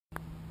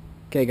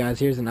Okay guys,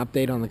 here's an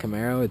update on the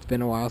Camaro. It's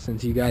been a while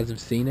since you guys have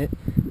seen it.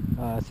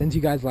 Since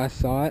you guys last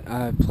saw it,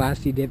 I've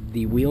plastidip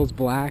the wheels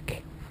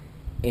black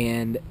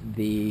and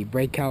the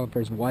brake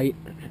calipers white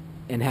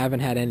and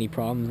haven't had any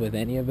problems with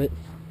any of it.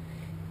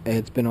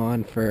 It's been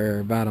on for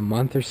about a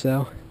month or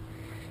so.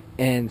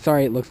 And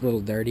sorry it looks a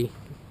little dirty.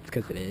 It's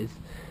because it is.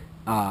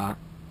 I've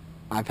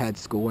had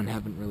school and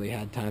haven't really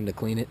had time to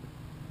clean it.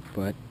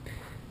 But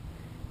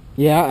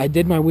yeah, I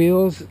did my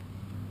wheels,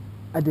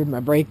 I did my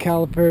brake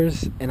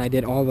calipers, and I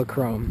did all the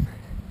chrome.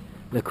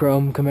 The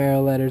chrome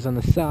Camaro letters on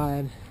the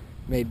side,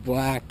 made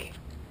black,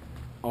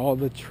 all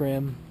the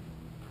trim,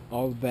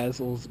 all the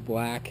bezels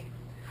black,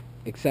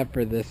 except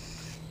for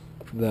this,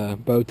 the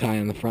bow tie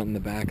on the front and the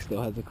back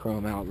still has a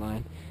chrome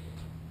outline.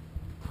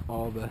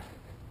 All the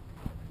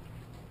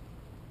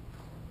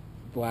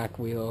black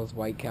wheels,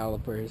 white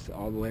calipers,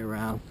 all the way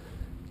around.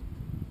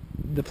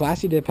 The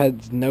plastidip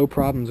has no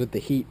problems with the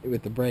heat,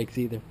 with the brakes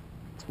either.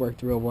 It's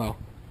worked real well.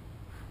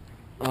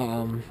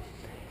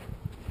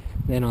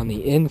 Then on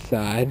the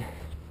inside,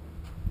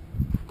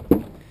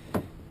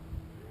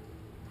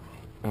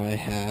 I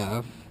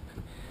have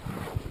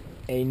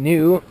a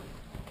new,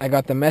 I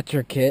got the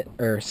Metro kit,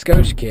 or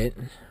scosche kit,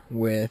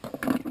 with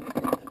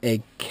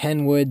a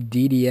Kenwood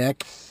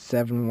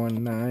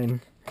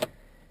ddx719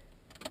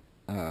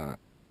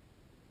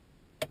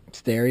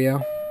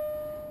 stereo.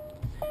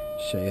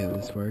 Show you how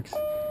this works.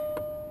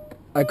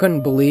 I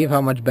couldn't believe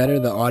how much better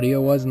the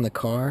audio was in the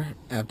car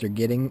after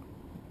getting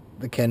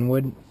the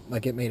Kenwood.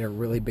 Like, it made a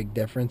really big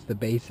difference. The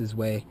bass is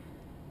way,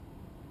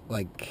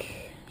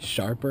 like,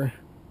 sharper.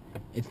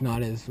 It's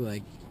not as,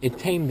 like, it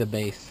tamed the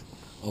bass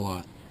a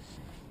lot.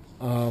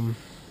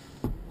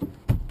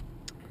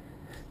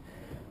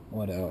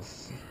 What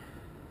else?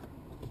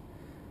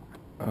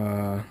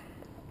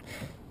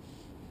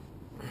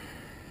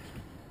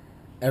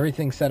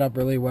 Everything's set up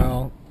really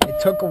well.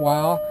 It took a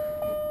while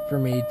for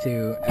me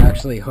to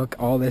actually hook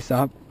all this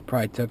up.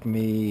 Probably took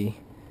me,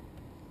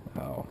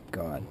 oh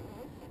god,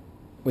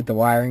 with the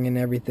wiring and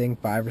everything,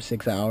 5 or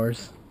 6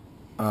 hours.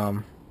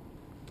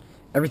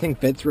 Everything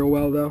fits real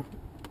well though.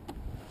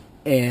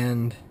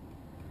 And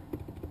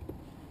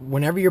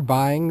whenever you're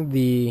buying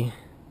the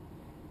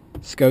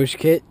scosche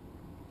kit,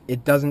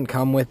 it doesn't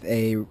come with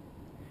a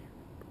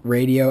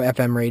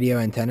FM radio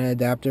antenna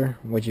adapter,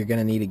 which you're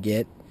gonna need to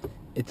get.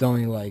 It's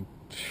only like,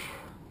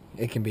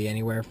 it can be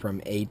anywhere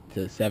from $8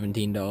 to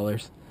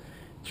 $17.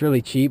 It's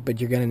really cheap, but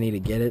you're gonna need to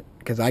get it,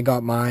 because I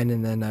got mine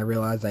and then I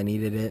realized I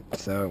needed it,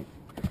 so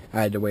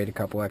I had to wait a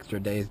couple extra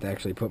days to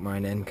actually put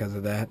mine in because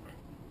of that.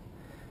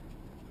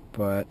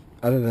 But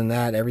other than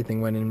that, everything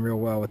went in real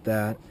well with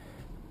that.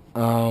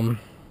 And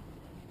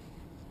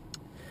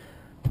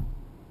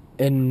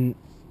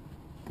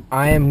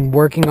I am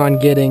working on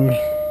getting,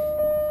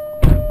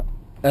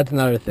 that's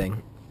another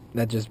thing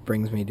that just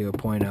brings me to a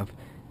point of,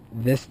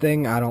 this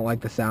thing, I don't like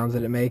the sounds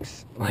that it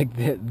makes. Like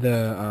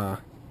whenever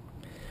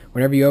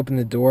you open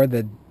the door,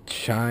 the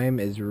chime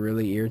is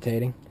really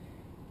irritating.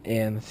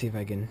 And let's see if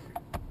I can,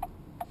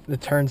 the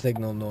turn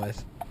signal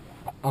noise,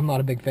 I'm not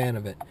a big fan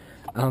of it.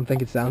 I don't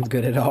think it sounds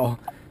good at all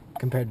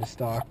compared to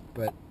stock,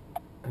 but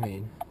I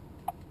mean,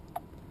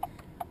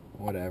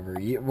 whatever.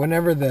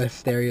 Whenever the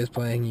stereo is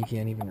playing, you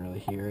can't even really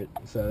hear it,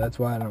 so that's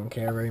why I don't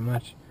care very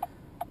much.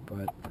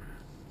 But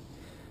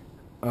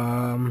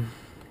what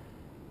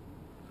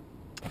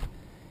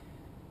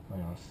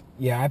else?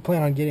 Yeah, I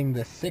plan on getting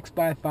the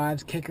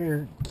 6x5s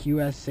Kicker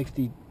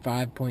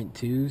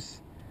QS65.2s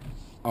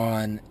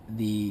on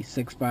the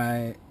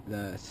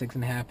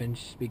 6.5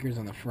 inch speakers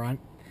on the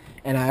front.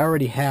 And I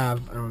already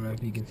have, I don't know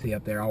if you can see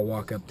up there, I'll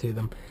walk up to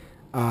them,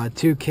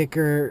 2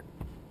 Kicker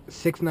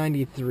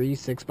 693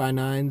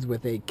 6x9s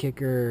with a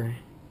Kicker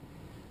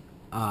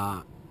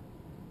amp.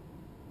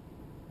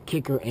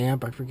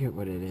 I forget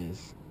what it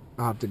is.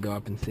 I'll have to go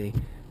up and see. I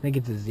think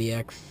it's a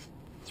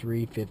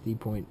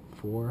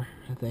ZX350.4,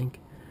 I think.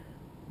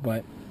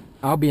 But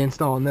I'll be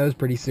installing those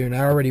pretty soon. I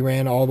already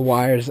ran all the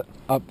wires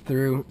up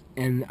through,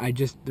 and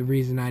the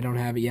reason I don't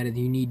have it yet is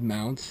you need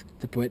mounts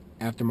to put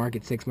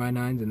aftermarket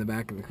 6x9s in the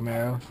back of the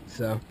Camaro.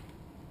 So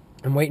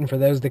I'm waiting for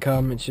those to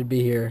come. It should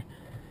be here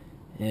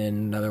in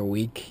another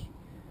week.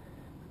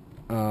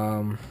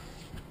 When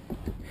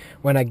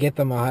I get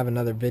them, I'll have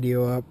another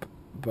video up.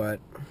 But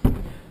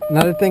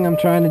another thing I'm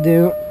trying to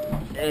do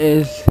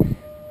is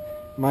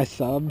my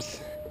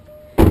subs,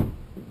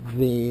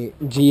 the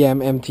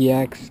GM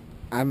MTX.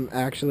 I'm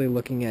actually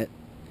looking at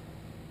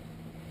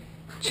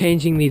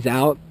changing these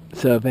out,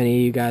 so if any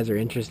of you guys are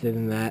interested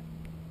in that,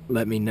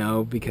 let me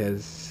know,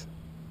 because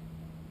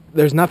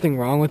there's nothing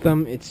wrong with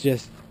them. It's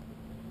just,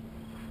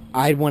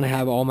 I'd want to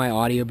have all my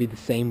audio be the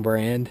same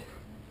brand.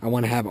 I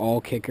want to have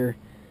all Kicker,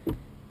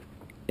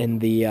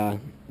 and the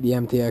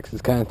MTX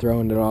is kind of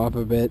throwing it off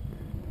a bit.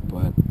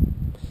 But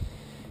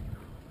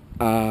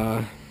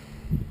trying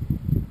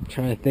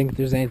to think if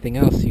there's anything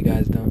else you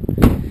guys don't.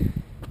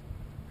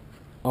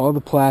 All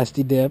the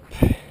plastidip,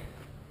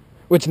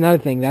 which, another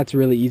thing, that's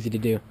really easy to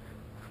do,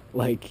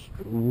 like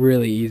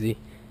really easy.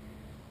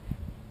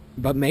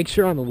 But make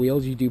sure on the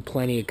wheels you do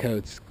plenty of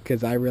coats,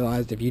 because I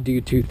realized if you do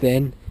too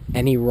thin,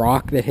 any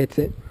rock that hits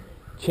it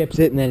chips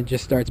it, and then it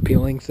just starts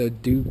peeling. So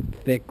do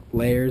thick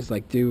layers,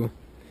 like do,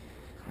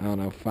 I don't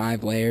know,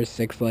 5 layers,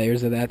 6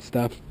 layers of that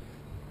stuff.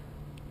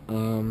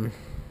 Trying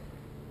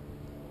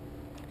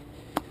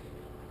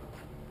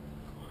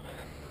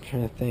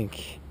to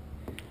think.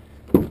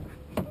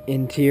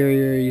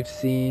 Interior you've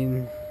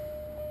seen.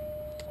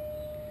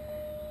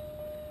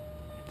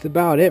 It's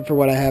about it for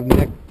what I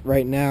have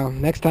right now.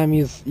 Next time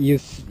you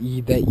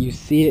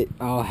see it,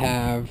 I'll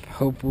have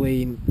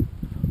hopefully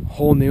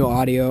whole new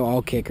audio,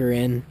 all kicker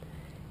in,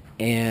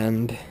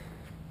 and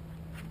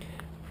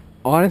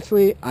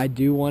honestly, I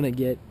do want to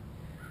get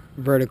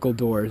vertical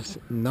doors.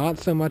 Not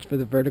so much for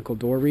the vertical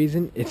door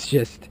reason. It's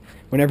just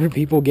whenever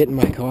people get in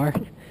my car,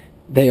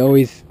 they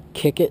always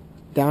kick it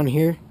down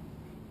here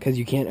because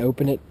you can't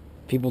open it.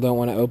 People don't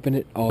want to open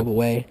it all the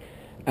way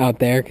out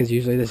there because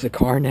usually there's a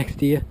car next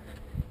to you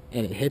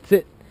and it hits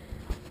it.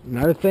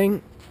 Another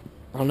thing,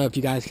 I don't know if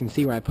you guys can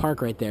see where I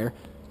park right there,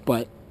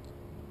 but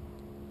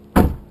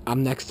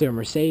I'm next to a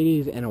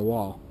Mercedes and a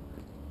wall.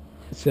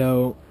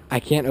 So I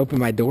can't open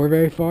my door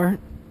very far.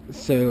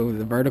 So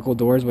the vertical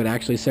doors would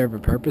actually serve a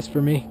purpose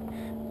for me.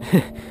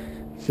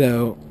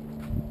 So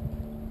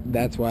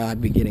that's why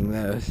I'd be getting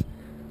those.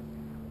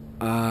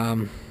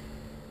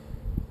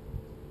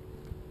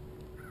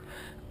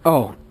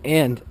 Oh,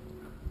 and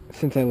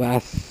since I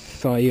last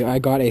saw you, I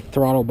got a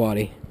throttle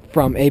body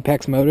from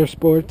Apex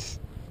Motorsports.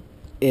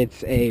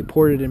 It's a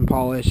ported and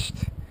polished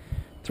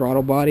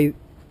throttle body.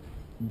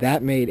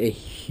 That made a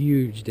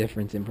huge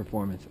difference in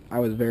performance. I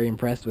was very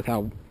impressed with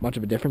how much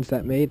of a difference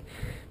that made.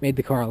 Made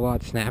the car a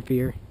lot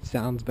snappier.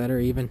 Sounds better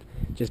even,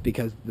 just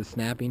because of the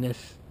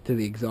snappiness to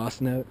the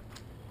exhaust note.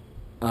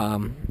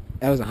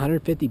 That was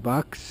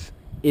 $150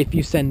 if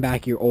you send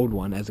back your old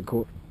one as a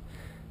core.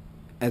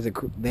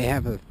 They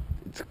have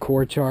it's a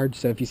core charge,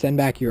 so if you send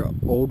back your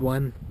old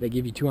one, they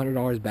give you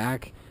 $200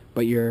 back,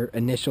 but your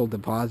initial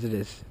deposit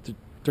is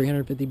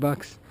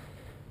 $350.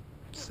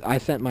 I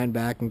sent mine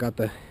back and got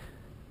the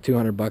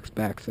 $200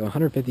 back, so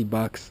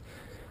 $150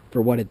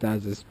 for what it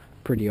does is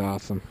pretty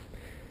awesome.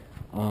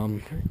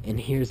 And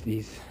here's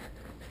these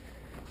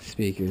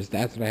speakers.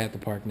 That's what I have to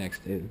park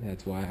next to.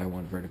 That's why I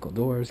want vertical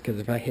doors, because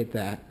if I hit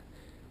that,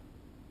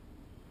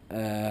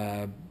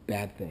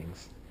 bad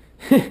things.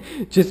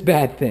 Just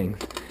bad things.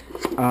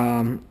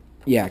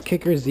 Yeah,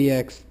 Kicker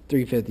ZX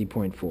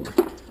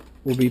 350.4.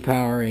 We'll be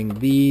powering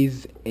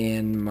these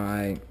and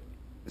my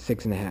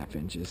 6.5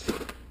 inches.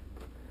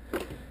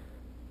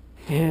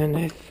 And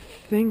I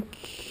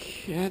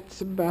think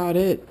that's about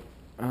it.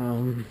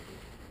 If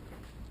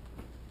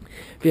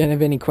you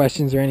have any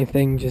questions or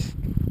anything, just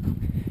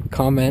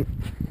comment.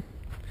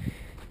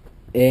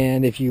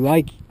 And if you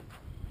like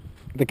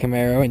the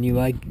Camaro and you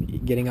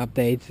like getting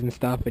updates and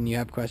stuff and you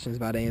have questions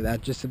about any of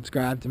that, just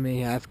subscribe to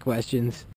me, ask questions.